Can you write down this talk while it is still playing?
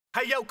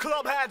Hey yo,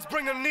 Klubbheads,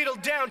 bring the needle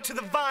down to the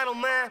vinyl,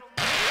 man.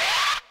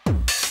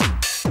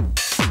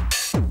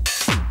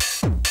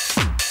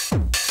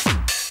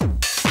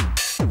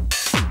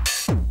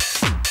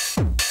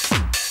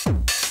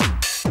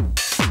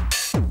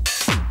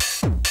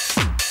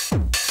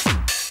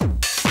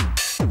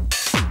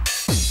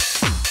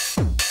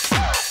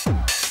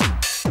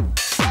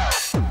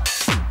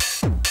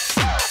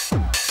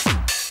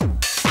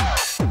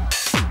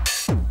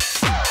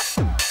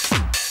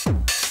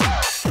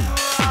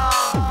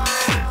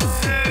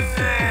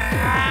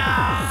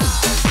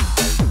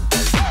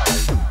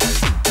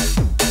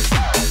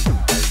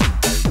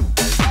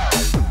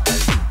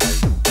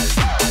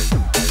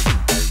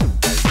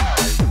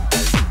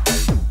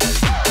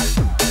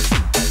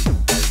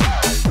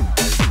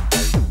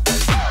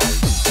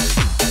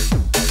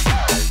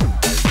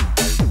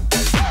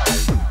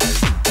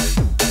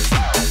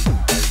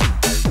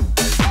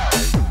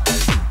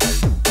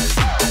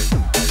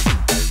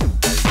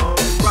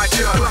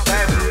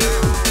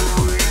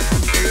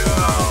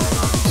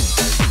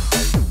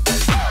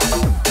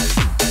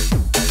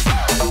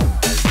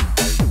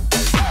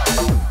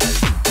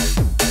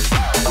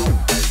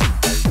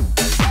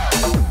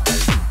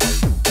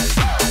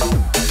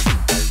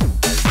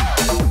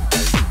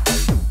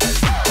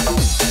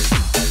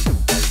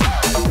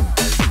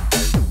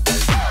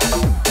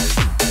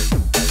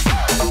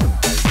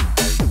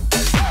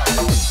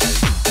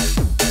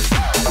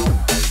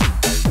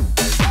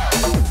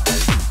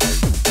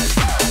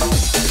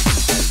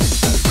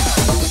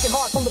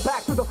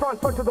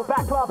 Front to the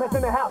back, Klubbheads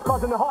in the house,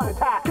 causing a heart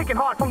attack. Kicking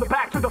hard from the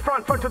back to the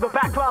front to the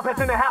back, Klubbheads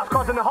in the house,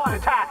 causing a heart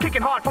attack.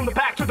 Kicking hard from the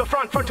back to the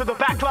front to the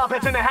back,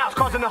 Klubbheads in the house,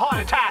 causing a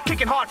heart attack.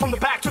 Kicking hard from the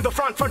back to the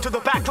front to the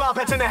back,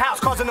 Klubbheads in the house,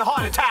 causing a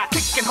heart attack.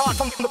 Kicking hard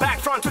from the back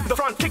front to the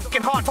front,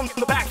 kicking hard from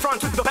the back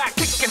front to the back,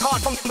 kicking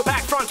hard from the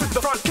back front to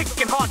the front,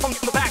 kicking hard from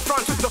the back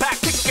front to the back,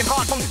 kicking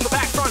hard from the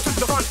back front to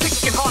the front,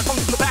 kicking hard from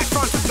the back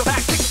front to the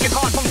back, kicking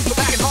hard from the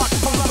back and hard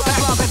from the back,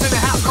 Klubbheads in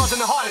the house,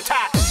 causing a heart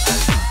attack.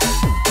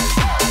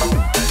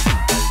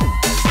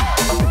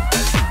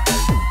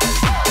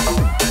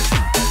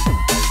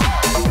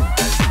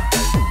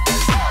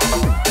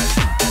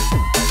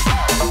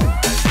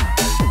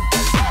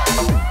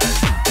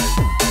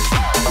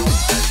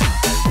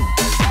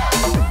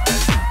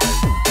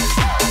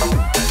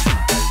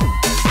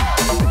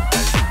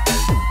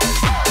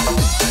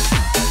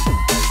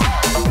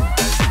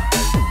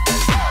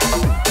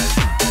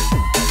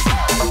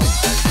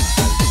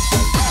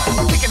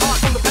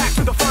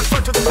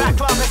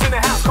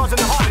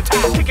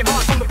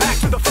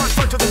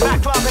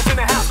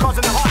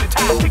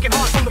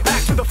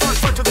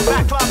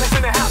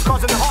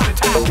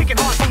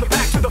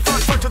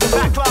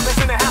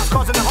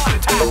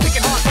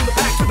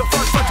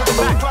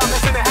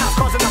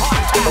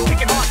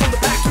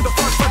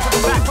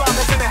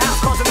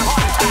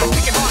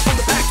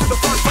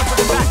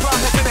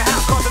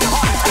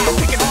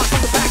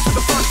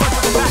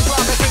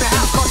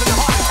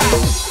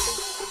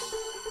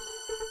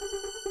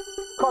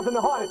 Causing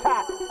a heart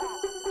attack.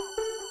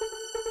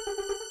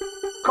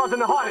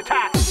 Causing a heart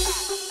attack.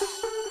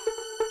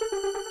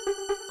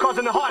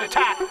 Causing a heart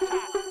attack.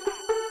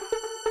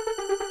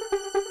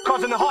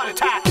 Causing a heart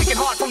attack. Kicking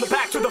hard from the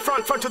back to the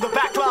front to the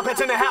back,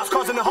 Klubbheads in the house,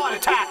 causing a heart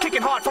attack.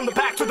 Kicking hard from the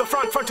back to the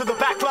front to the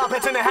back,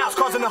 Klubbheads in the house,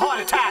 causing a heart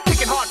attack.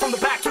 Kicking hard from the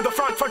back to the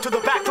front to the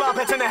back,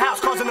 Klubbheads in the house,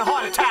 causing a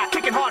heart attack.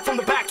 Kicking hard from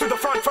the back to the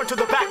front to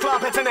the back,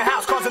 Klubbheads in the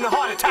house.